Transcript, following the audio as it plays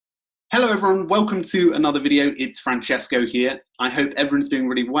Hello everyone, welcome to another video. It's Francesco here. I hope everyone's doing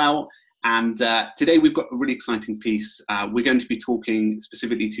really well. And today we've got a really exciting piece. We're going to be talking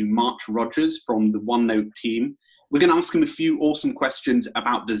specifically to Mark Rogers from the OneNote team. We're going to ask him a few awesome questions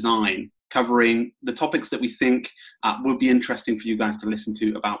about design, covering the topics that we think will be interesting for you guys to listen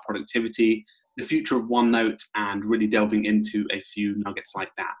to about productivity, the future of OneNote, and really delving into a few nuggets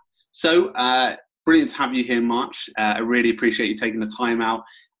like that. So brilliant to have you here, Mark. I really appreciate you taking the time out.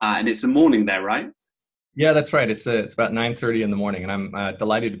 And it's the morning there, right? Yeah, that's right. It's about 9:30 in the morning, and I'm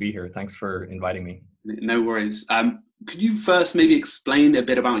delighted to be here. Thanks for inviting me. No worries. Could you first maybe explain a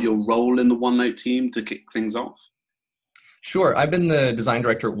bit about your role in the OneNote team to kick things off? Sure. I've been the design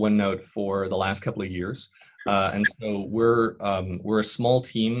director at OneNote for the last couple of years, and so we're a small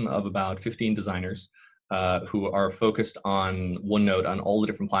team of about 15 designers who are focused on OneNote on all the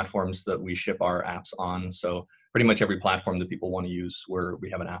different platforms that we ship our apps on. So pretty much every platform that people want to use, we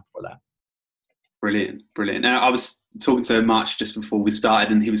have an app for that. Brilliant, brilliant. Now, I was talking to Mark just before we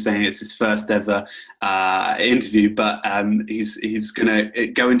started, and he was saying it's his first ever interview, but he's going to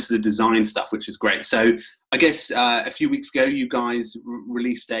go into the design stuff, which is great. So I guess a few weeks ago, you guys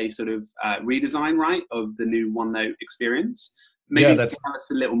released a sort of redesign, right, of the new OneNote experience. Maybe tell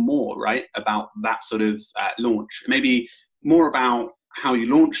us a little more, right, about that sort of launch. Maybe more about how you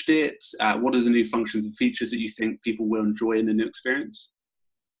launched it. What are the new functions and features that you think people will enjoy in the new experience?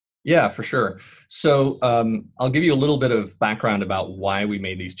 Yeah, for sure. So I'll give you a little bit of background about why we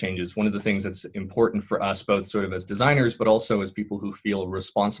made these changes. One of the things that's important for us, both sort of as designers, but also as people who feel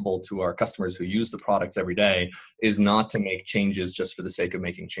responsible to our customers who use the products every day, is not to make changes just for the sake of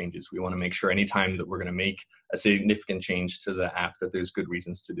making changes. We want to make sure anytime that we're going to make a significant change to the app that there's good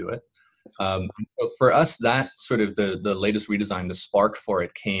reasons to do it. So for us, that sort of the latest redesign, the spark for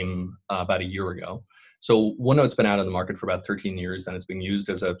it came about a year ago. So OneNote's been out in the market for about 13 years, and it's been used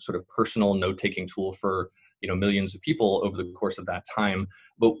as a sort of personal note-taking tool for millions of people over the course of that time.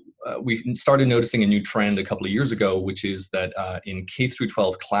 But we started noticing a new trend a couple of years ago, which is that in K through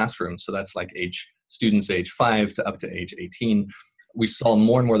 12 classrooms, so that's like students age 5 to up to age 18, we saw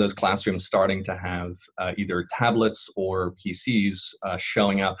more and more of those classrooms starting to have either tablets or PCs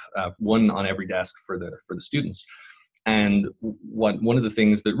showing up, one on every desk for the students. And one of the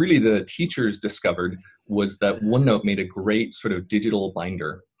things that really the teachers discovered was that OneNote made a great sort of digital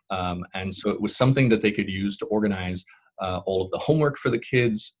binder. And so it was something that they could use to organize all of the homework for the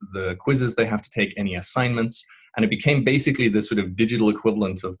kids, the quizzes they have to take, any assignments. And it became basically the sort of digital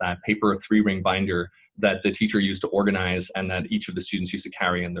equivalent of that paper 3-ring binder that the teacher used to organize and that each of the students used to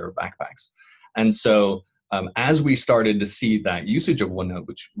carry in their backpacks. And so as we started to see that usage of OneNote,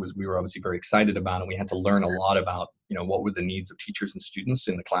 we were obviously very excited about, and we had to learn a lot about, what were the needs of teachers and students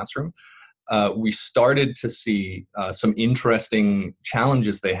in the classroom, we started to see some interesting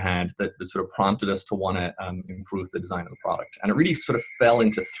challenges they had that sort of prompted us to want to improve the design of the product. And it really sort of fell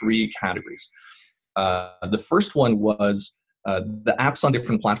into 3 categories. The first one was the apps on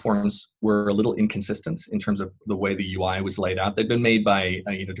different platforms were a little inconsistent in terms of the way the UI was laid out. They'd been made by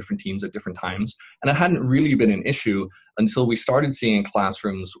different teams at different times, and it hadn't really been an issue until we started seeing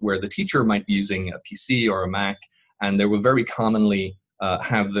classrooms where the teacher might be using a PC or a Mac, and they would very commonly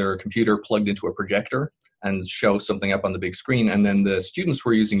have their computer plugged into a projector and show something up on the big screen. And then the students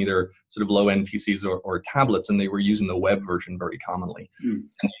were using either sort of low-end PCs or tablets, and they were using the web version very commonly. And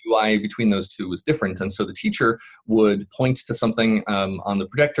the UI between those two was different. And so the teacher would point to something on the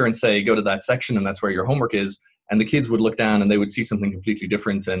projector and say, go to that section, and that's where your homework is. And the kids would look down and they would see something completely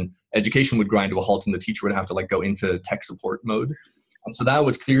different, and education would grind to a halt, and the teacher would have to go into tech support mode. And so that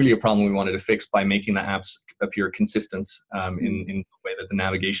was clearly a problem we wanted to fix by making the apps appear consistent in the way that the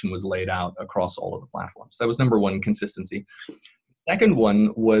navigation was laid out across all of the platforms. That was number one, consistency. Second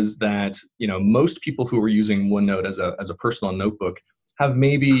one was that most people who were using OneNote as a personal notebook have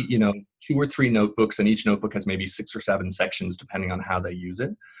maybe 2 or 3 notebooks, and each notebook has maybe 6 or 7 sections depending on how they use it.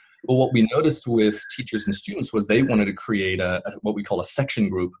 But what we noticed with teachers and students was they wanted to create what we call a section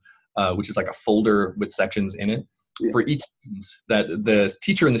group, which is like a folder with sections in it. For each student, that the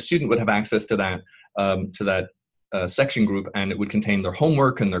teacher and the student would have access to that section group, and it would contain their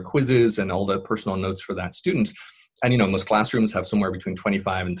homework and their quizzes and all the personal notes for that student. And most classrooms have somewhere between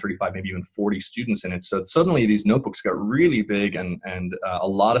 25 and 35, maybe even 40 students in it. So suddenly these notebooks got really big and a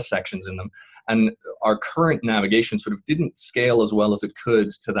lot of sections in them. And our current navigation sort of didn't scale as well as it could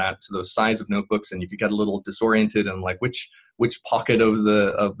to those size of notebooks, and you could get a little disoriented and which pocket of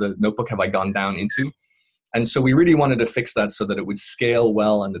the notebook have I gone down into? And so we really wanted to fix that so that it would scale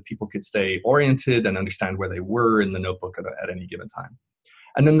well and that people could stay oriented and understand where they were in the notebook at any given time.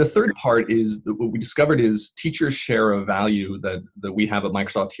 And then the third part is that what we discovered is teachers share a value that we have at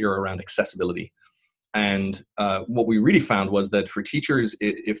Microsoft here around accessibility. And what we really found was that for teachers,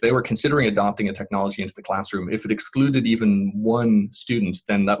 if they were considering adopting a technology into the classroom, if it excluded even one student,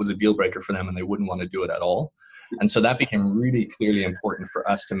 then that was a deal breaker for them and they wouldn't want to do it at all. And so that became really clearly important for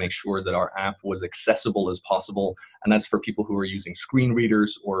us to make sure that our app was accessible as possible. And that's for people who are using screen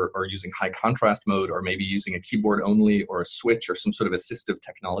readers or using high contrast mode, or maybe using a keyboard only or a switch or some sort of assistive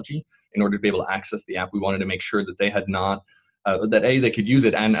technology in order to be able to access the app. We wanted to make sure that they had not they could use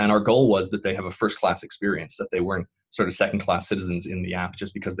it, and our goal was that they have a first-class experience, that they weren't sort of second-class citizens in the app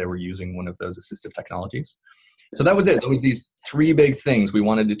just because they were using one of those assistive technologies. So that was it. There was these three big things. We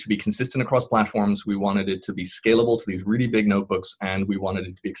wanted it to be consistent across platforms, we wanted it to be scalable to these really big notebooks, and we wanted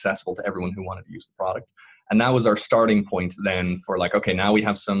it to be accessible to everyone who wanted to use the product. And that was our starting point then for like, okay, now we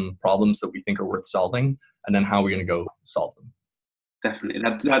have some problems that we think are worth solving, and then how are we going to go solve them? Definitely.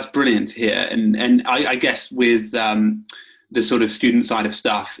 That's brilliant to hear. And I guess with the sort of student side of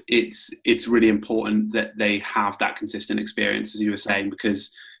stuff, it's really important that they have that consistent experience, as you were saying,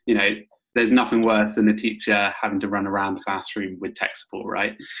 because, you know, there's nothing worse than a teacher having to run around the classroom with tech support,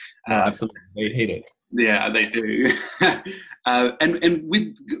 right? Absolutely. They hate it. Yeah, they do. And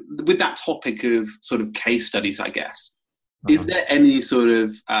with that topic of sort of case studies, I guess, is there any sort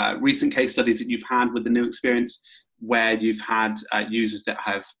of recent case studies that you've had with the new experience where you've had users that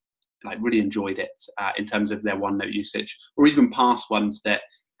have like really enjoyed it in terms of their OneNote usage, or even past ones that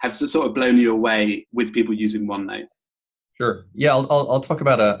have sort of blown you away with people using OneNote? Sure. Yeah, I'll talk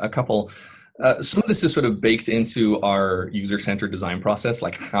about a couple. Some of this is sort of baked into our user-centered design process,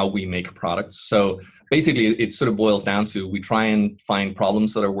 like how we make products. So basically, it sort of boils down to we try and find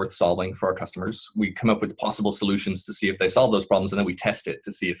problems that are worth solving for our customers. We come up with possible solutions to see if they solve those problems, and then we test it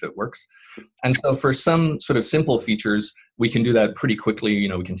to see if it works. And so for some sort of simple features, we can do that pretty quickly. You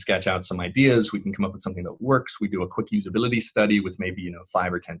know, we can sketch out some ideas. We can come up with something that works. We do a quick usability study with maybe,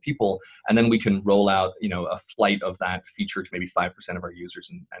 5 or 10 people, and then we can roll out, a flight of that feature to maybe 5% of our users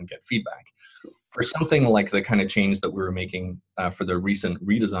and get feedback. For something like the kind of change that we were making for the recent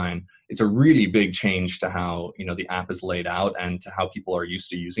redesign, it's a really big change to how, the app is laid out and to how people are used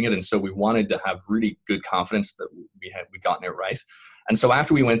to using it. And so we wanted to have really good confidence that we'd gotten it right. And so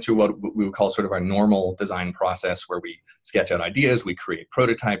after we went through what we would call sort of our normal design process, where we sketch out ideas, we create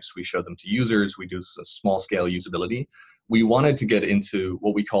prototypes, we show them to users, we do a small scale usability, we wanted to get into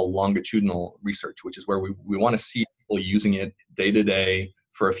what we call longitudinal research, which is where we want to see people using it day to day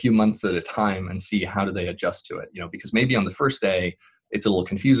for a few months at a time and see how do they adjust to it. Because maybe on the first day it's a little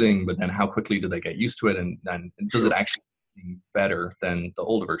confusing, but then how quickly do they get used to it, and does it actually be better than the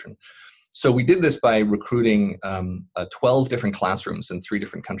older version? So we did this by recruiting 12 different classrooms in 3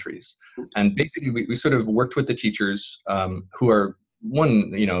 different countries. And basically we sort of worked with the teachers who are,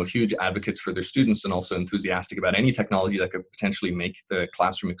 one, huge advocates for their students and also enthusiastic about any technology that could potentially make the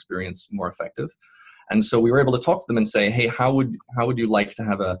classroom experience more effective. And so we were able to talk to them and say, hey, how would you like to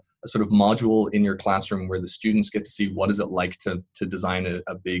have a sort of module in your classroom where the students get to see what is it like to design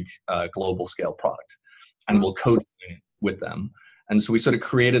a big global scale product? And we'll code it with them. And so we sort of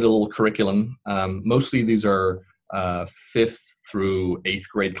created a little curriculum. Mostly these are 5th through 8th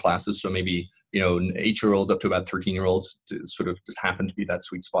grade classes. So maybe, 8-year-olds up to about 13-year-olds to sort of just happen to be that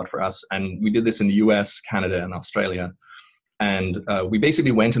sweet spot for us. And we did this in the US, Canada, and Australia. And we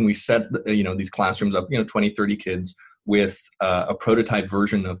basically went and we set, these classrooms up, 20, 30 kids with a prototype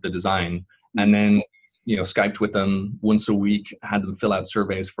version of the design. And then Skyped with them once a week, had them fill out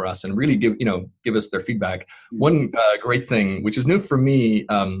surveys for us and really give us their feedback. One great thing, which is new for me,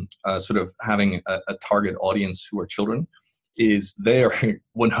 sort of having a target audience who are children, is they are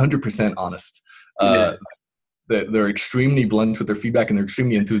 100% honest. They're extremely blunt with their feedback, and they're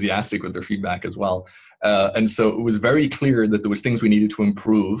extremely enthusiastic with their feedback as well. And so it was very clear that there was things we needed to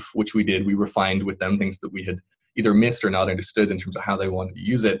improve, which we did. We refined with them things that we had either missed or not understood in terms of how they wanted to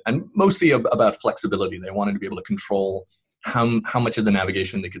use it, and mostly about flexibility. They wanted to be able to control how much of the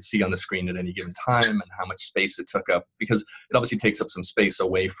navigation they could see on the screen at any given time and how much space it took up, because it obviously takes up some space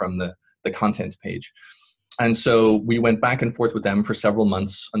away from the content page. And so we went back and forth with them for several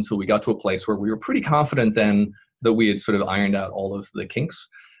months until we got to a place where we were pretty confident then that we had sort of ironed out all of the kinks.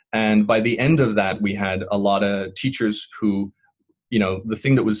 And by the end of that, we had a lot of teachers who, the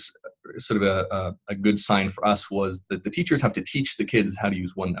thing that was sort of a good sign for us was that the teachers have to teach the kids how to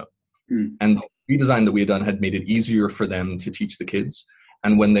use OneNote. And the redesign that we had done had made it easier for them to teach the kids.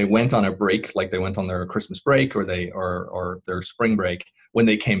 And when they went on a break, like they went on their Christmas break or their spring break, when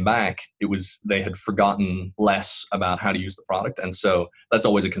they came back, they had forgotten less about how to use the product. And so that's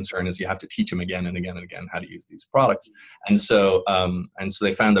always a concern, is you have to teach them again and again and again how to use these products. And so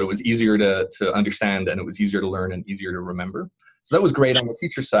they found that it was easier to understand, and it was easier to learn and easier to remember. So that was great on the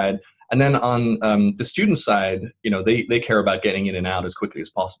teacher side. And then on the student side, they care about getting in and out as quickly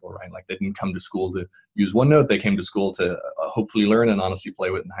as possible, right? Like, they didn't come to school to use OneNote. They came to school to hopefully learn and honestly play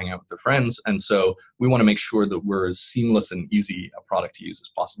with and hang out with their friends. And so we want to make sure that we're as seamless and easy a product to use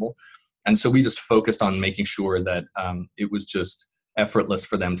as possible. And so we just focused on making sure that it was just effortless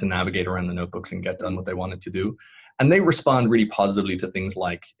for them to navigate around the notebooks and get done what they wanted to do. And they respond really positively to things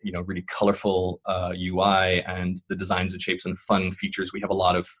like, really colorful UI and the designs and shapes and fun features. We have a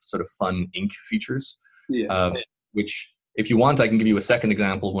lot of sort of fun ink features, which, if you want, I can give you a second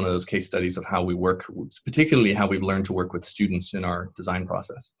example of one of those case studies of how we work, particularly how we've learned to work with students in our design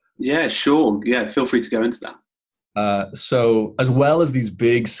process. Yeah, sure. Yeah, feel free to go into that. So as well as these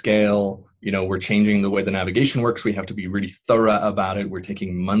big scale, we're changing the way the navigation works. We have to be really thorough about it. We're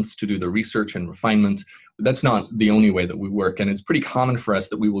taking months to do the research and refinement. That's not the only way that we work. And it's pretty common for us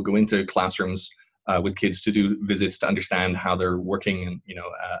that we will go into classrooms with kids to do visits to understand how they're working and,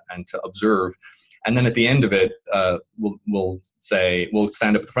 and to observe. And then at the end of it, we'll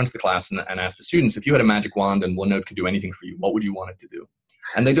stand up at the front of the class and ask the students, if you had a magic wand and OneNote could do anything for you, what would you want it to do?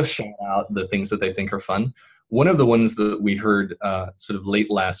 And they just shout out the things that they think are fun. One of the ones that we heard sort of late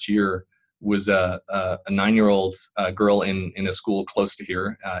last year was a 9-year-old girl in a school close to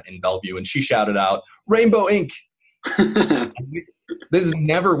here in Bellevue, and she shouted out, "Rainbow ink!"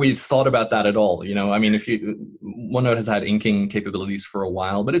 We'd thought about that at all. I mean, OneNote has had inking capabilities for a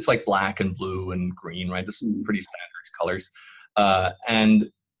while, but it's like black and blue and green, right? Just pretty standard colors. And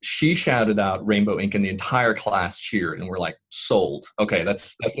she shouted out "rainbow ink," and the entire class cheered, and we're like, sold. Okay,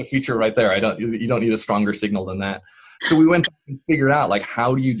 that's a feature right there. You don't need a stronger signal than that. So we went and figured out, like,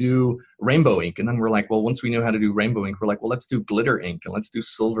 how do you do rainbow ink? And then we're like, well, once we knew how to do rainbow ink, we're like, well, let's do glitter ink, and let's do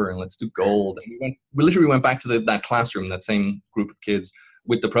silver, and let's do gold. And we literally went back to that classroom, that same group of kids,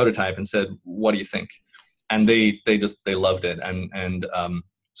 with the prototype and said, what do you think? And they loved it. And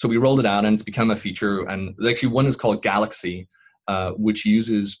so we rolled it out, and it's become a feature. And actually, one is called Galaxy, which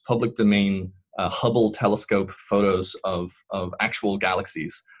uses public domain Hubble telescope photos of actual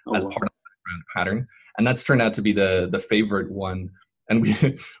galaxies as part of the background pattern. And that's turned out to be the favorite one. And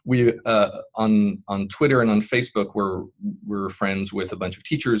we on Twitter and on Facebook, we're friends with a bunch of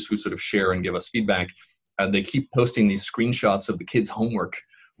teachers who sort of share and give us feedback. They keep posting these screenshots of the kids' homework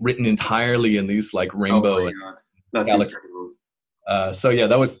written entirely in these like rainbow. Oh my God. That's incredible. So yeah,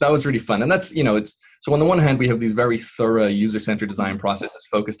 that was really fun. And that's, so on the one hand, we have these very thorough user-centered design processes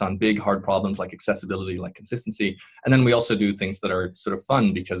focused on big, hard problems like accessibility, like consistency. And then we also do things that are sort of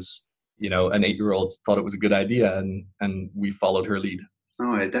fun because, an 8-year-old thought it was a good idea, and we followed her lead.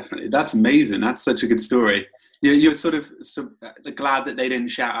 Oh, yeah, definitely. That's amazing. That's such a good story. You're sort of glad that they didn't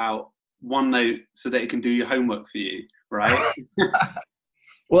shout out OneNote so that it can do your homework for you, right?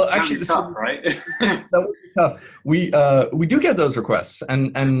 Well, actually, this tough, right? That was tough. We do get those requests,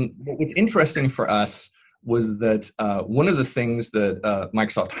 and what was interesting for us was that one of the things that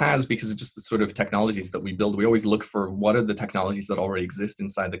Microsoft has, because of just the sort of technologies that we build, we always look for what are the technologies that already exist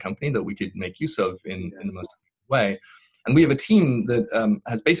inside the company that we could make use of in the most effective way. And we have a team that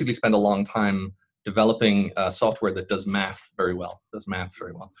has basically spent a long time developing software that does math very well.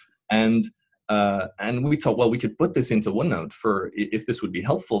 And we thought, well, we could put this into OneNote for if this would be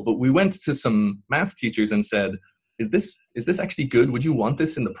helpful. But we went to some math teachers and said, is this actually good? Would you want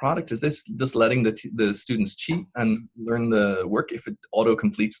this in the product? Is this just letting the students cheat and learn the work if it auto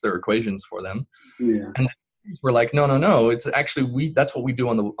completes their equations for them? Yeah. And we're like, no. It's actually that's what we do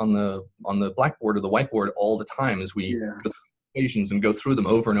on the blackboard or the whiteboard all the time. Is we go through equations and go through them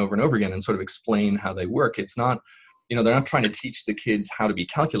over and over and over again and sort of explain how they work. It's not, they're not trying to teach the kids how to be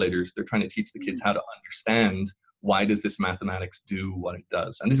calculators. They're trying to teach the kids how to understand why does this mathematics do what it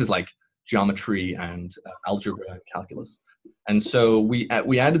does. And this is like geometry and algebra and calculus. And so we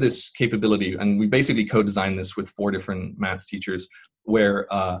added this capability, and we basically co-designed this with 4 different math teachers, where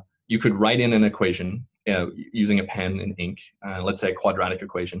you could write in an equation using a pen and ink, let's say a quadratic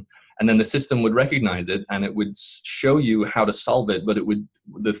equation, and then the system would recognize it and it would show you how to solve it. But it would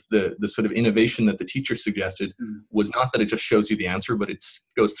the sort of innovation that the teacher suggested was not that it just shows you the answer, but it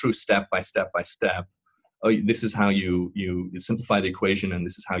goes through step by step by step. Oh, this is how you simplify the equation, and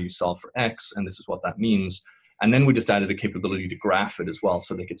this is how you solve for x, and this is what that means. And then we just added a capability to graph it as well,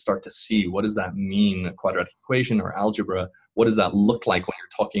 so they could start to see, what does that mean, a quadratic equation or algebra? what does that look like when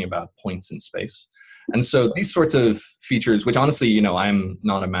you're talking about points in space? And so these sorts of features, which honestly, I'm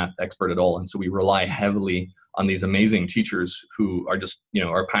not a math expert at all. And so we rely heavily on these amazing teachers who are just,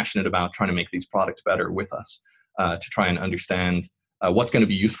 are passionate about trying to make these products better with us to try and understand what's going to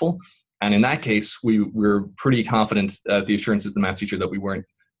be useful. And in that case, we're pretty confident the assurance is the math teacher that we weren't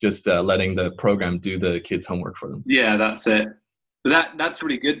just letting the program do the kids' homework for them. Yeah, that's it. But that's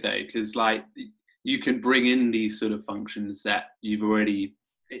really good though, because like you can bring in these sort of functions that you've already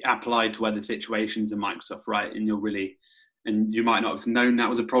applied to other situations in Microsoft, right? And you might not have known that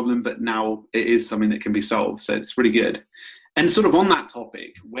was a problem, but now it is something that can be solved. So it's really good. And sort of on that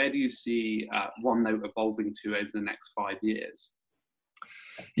topic, where do you see OneNote evolving to over the next 5 years?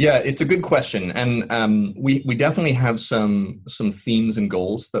 Yeah, it's a good question, and we definitely have some themes and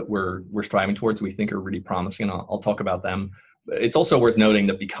goals that we're striving towards. We think are really promising, and I'll talk about them. It's also worth noting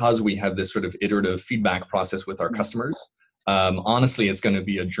that because we have this sort of iterative feedback process with our customers, honestly, it's going to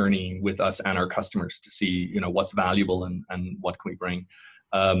be a journey with us and our customers to see what's valuable and what can we bring.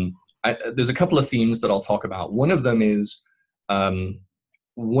 There's a couple of themes that I'll talk about. One of them is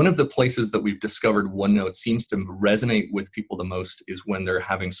one of the places that we've discovered OneNote seems to resonate with people the most is when they're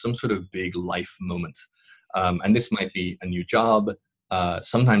having some sort of big life moment. And this might be a new job.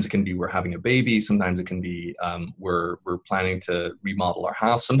 Sometimes it can be we're having a baby. Sometimes it can be we're planning to remodel our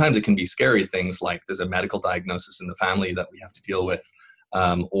house. Sometimes it can be scary things like there's a medical diagnosis in the family that we have to deal with,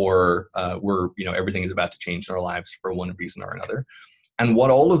 or everything is about to change in our lives for one reason or another. And what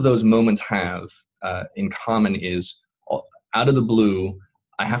all of those moments have in common is out of the blue,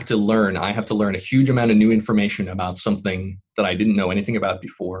 I have to learn a huge amount of new information about something that I didn't know anything about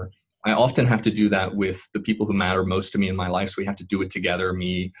before. I often have to do that with the people who matter most to me in my life. So we have to do it together,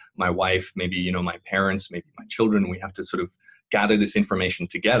 me, my wife, maybe, my parents, maybe my children. We have to sort of gather this information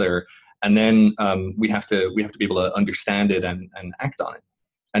together. And then we have to be able to understand it and act on it.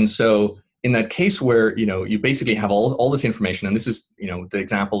 And so in that case where, you basically have all this information, and this is, the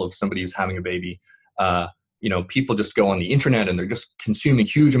example of somebody who's having a baby, people just go on the internet and they're just consuming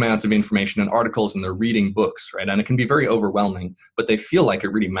huge amounts of information and articles and they're reading books, right? And it can be very overwhelming, but they feel like it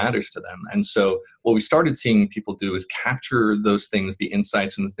really matters to them. And so what we started seeing people do is capture those things, the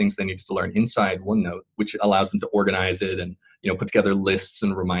insights and the things they need to learn inside OneNote, which allows them to organize it and, put together lists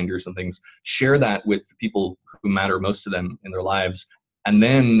and reminders and things, share that with the people who matter most to them in their lives. And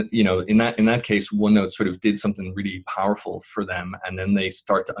then, in that case, OneNote sort of did something really powerful for them. And then they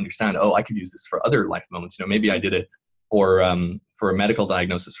start to understand, oh, I could use this for other life moments. Maybe I did it for a medical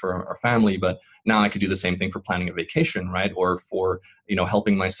diagnosis for our family, but now I could do the same thing for planning a vacation, right? Or for,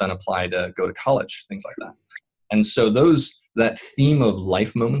 helping my son apply to go to college, things like that. And so that theme of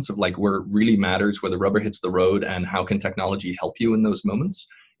life moments of like where it really matters, where the rubber hits the road and how can technology help you in those moments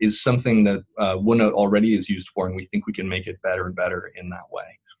is something that OneNote already is used for, and we think we can make it better and better in that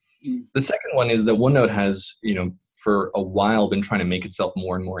way. The second one is that OneNote has, for a while been trying to make itself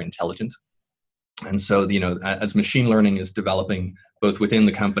more and more intelligent. And so, as machine learning is developing both within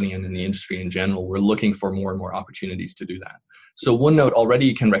the company and in the industry in general, we're looking for more and more opportunities to do that. So OneNote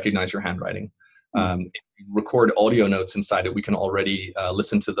already can recognize your handwriting. If you record audio notes inside it, we can already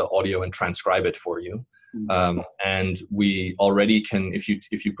listen to the audio and transcribe it for you. And we already can, if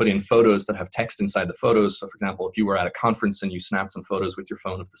you put in photos that have text inside the photos, so for example, if you were at a conference and you snapped some photos with your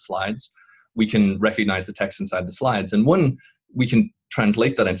phone of the slides, we can recognize the text inside the slides. And we can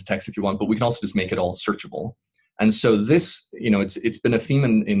translate that into text if you want, but we can also just make it all searchable. And so this, it's been a theme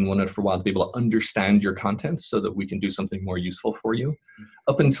in OneNote for a while to be able to understand your content so that we can do something more useful for you.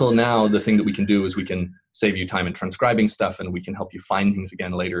 Up until now, the thing that we can do is we can save you time in transcribing stuff and we can help you find things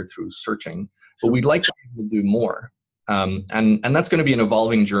again later through searching. But we'd like to be able to do more. And that's going to be an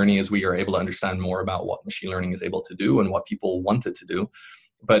evolving journey as we are able to understand more about what machine learning is able to do and what people want it to do.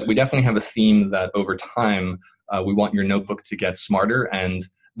 But we definitely have a theme that over time, we want your notebook to get smarter. And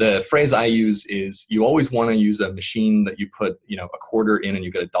the phrase I use is you always want to use a machine that you put, a quarter in and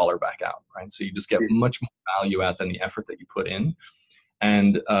you get $1 back out, right? So you just get much more value out than the effort that you put in.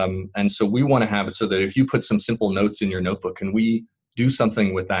 And so we want to have it so that if you put some simple notes in your notebook, can we do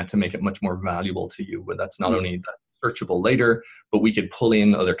something with that to make it much more valuable to you? But that's not only searchable later, but we could pull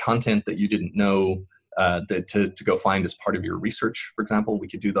in other content that you didn't know to go find as part of your research. For example, we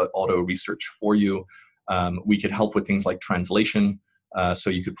could do the auto research for you. We could help with things like translation. So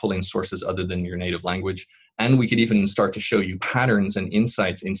you could pull in sources other than your native language. And we could even start to show you patterns and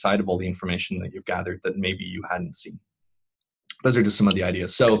insights inside of all the information that you've gathered that maybe you hadn't seen. Those are just some of the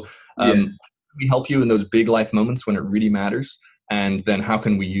ideas. So we help you in those big life moments when it really matters. And then how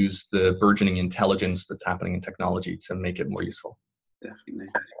can we use the burgeoning intelligence that's happening in technology to make it more useful? Definitely.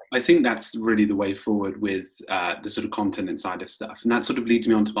 I think that's really the way forward with the sort of content inside of stuff. And that sort of leads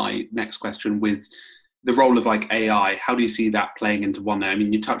me on to my next question with the role of like AI. How do you see that playing into OneNote? I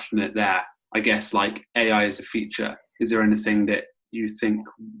mean, you touched on it there. I guess like AI is a feature. Is there anything that you think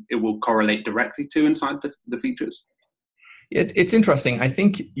it will correlate directly to inside the features? It's interesting. I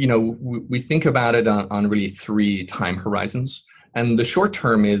think, we think about it on really 3 time horizons. And the short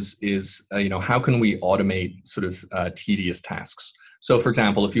term is how can we automate sort of tedious tasks? So for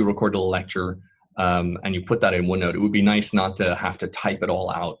example, if you record a lecture and you put that in OneNote, it would be nice not to have to type it all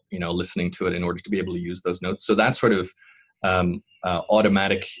out, listening to it in order to be able to use those notes. So that sort of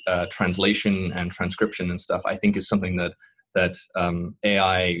automatic translation and transcription and stuff, I think is something that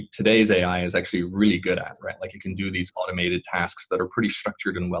today's AI is actually really good at, right? Like it can do these automated tasks that are pretty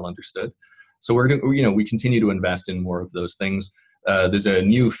structured and well understood. So we continue to invest in more of those things. There's a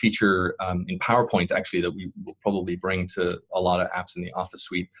new feature in PowerPoint actually that we will probably bring to a lot of apps in the Office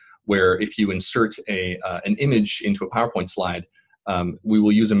suite, where if you insert an image into a PowerPoint slide, we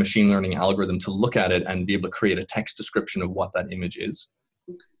will use a machine learning algorithm to look at it and be able to create a text description of what that image is.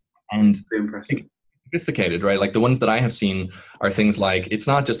 And very impressive. Sophisticated, right? Like the ones that I have seen are things like, it's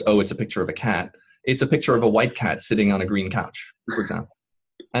not just, oh, it's a picture of a cat. It's a picture of a white cat sitting on a green couch, for example.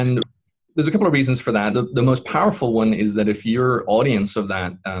 And there's a couple of reasons for that. The most powerful one is that if your audience of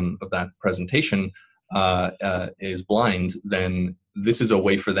that presentation is blind, then this is a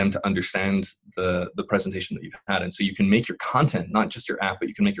way for them to understand the presentation that you've had. And so you can make your content, not just your app, but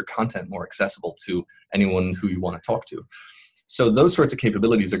you can make your content more accessible to anyone who you want to talk to. So those sorts of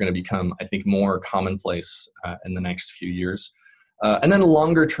capabilities are going to become, I think, more commonplace in the next few years. And then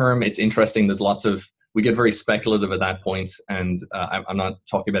longer term, it's interesting. We get very speculative at that point, and I'm not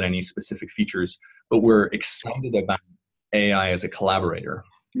talking about any specific features, but we're excited about AI as a collaborator,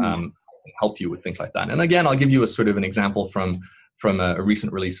 help you with things like that. And again, I'll give you a sort of an example from a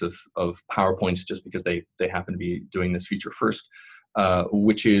recent release of PowerPoint, just because they happen to be doing this feature first,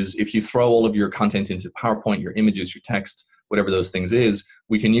 which is if you throw all of your content into PowerPoint, your images, your text, whatever those things is,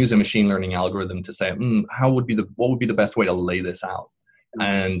 we can use a machine learning algorithm to say, what would be the best way to lay this out?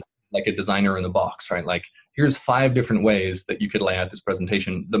 And like a designer in a box, right? Like, here's 5 different ways that you could lay out this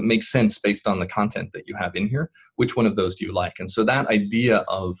presentation that makes sense based on the content that you have in here. Which one of those do you like? And so that idea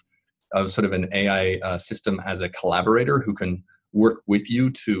of sort of an AI system as a collaborator who can work with you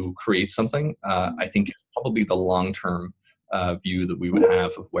to create something, I think is probably the long-term view that we would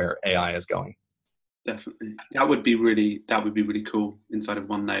have of where AI is going. Definitely. That would be really cool inside of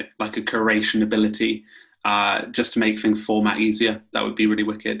OneNote, like a curation ability, just to make things format easier. That would be really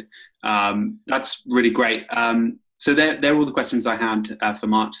wicked. That's really great. So they're all the questions I had for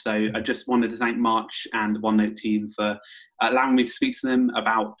March. So I just wanted to thank March and the OneNote team for allowing me to speak to them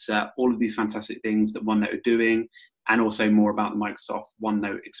about all of these fantastic things that OneNote are doing, and also more about the Microsoft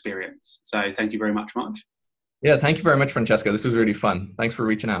OneNote experience. So thank you very much, March. Yeah, thank you very much, Francesco. This was really fun. Thanks for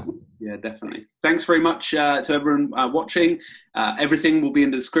reaching out. Yeah, definitely. Thanks very much to everyone watching. Everything will be in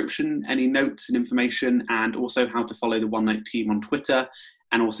the description, any notes and information, and also how to follow the OneNote team on Twitter,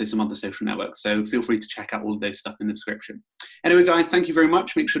 and also some other social networks. So feel free to check out all of those stuff in the description. Anyway, guys, thank you very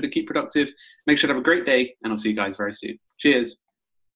much. Make sure to keep productive. Make sure to have a great day, and I'll see you guys very soon. Cheers.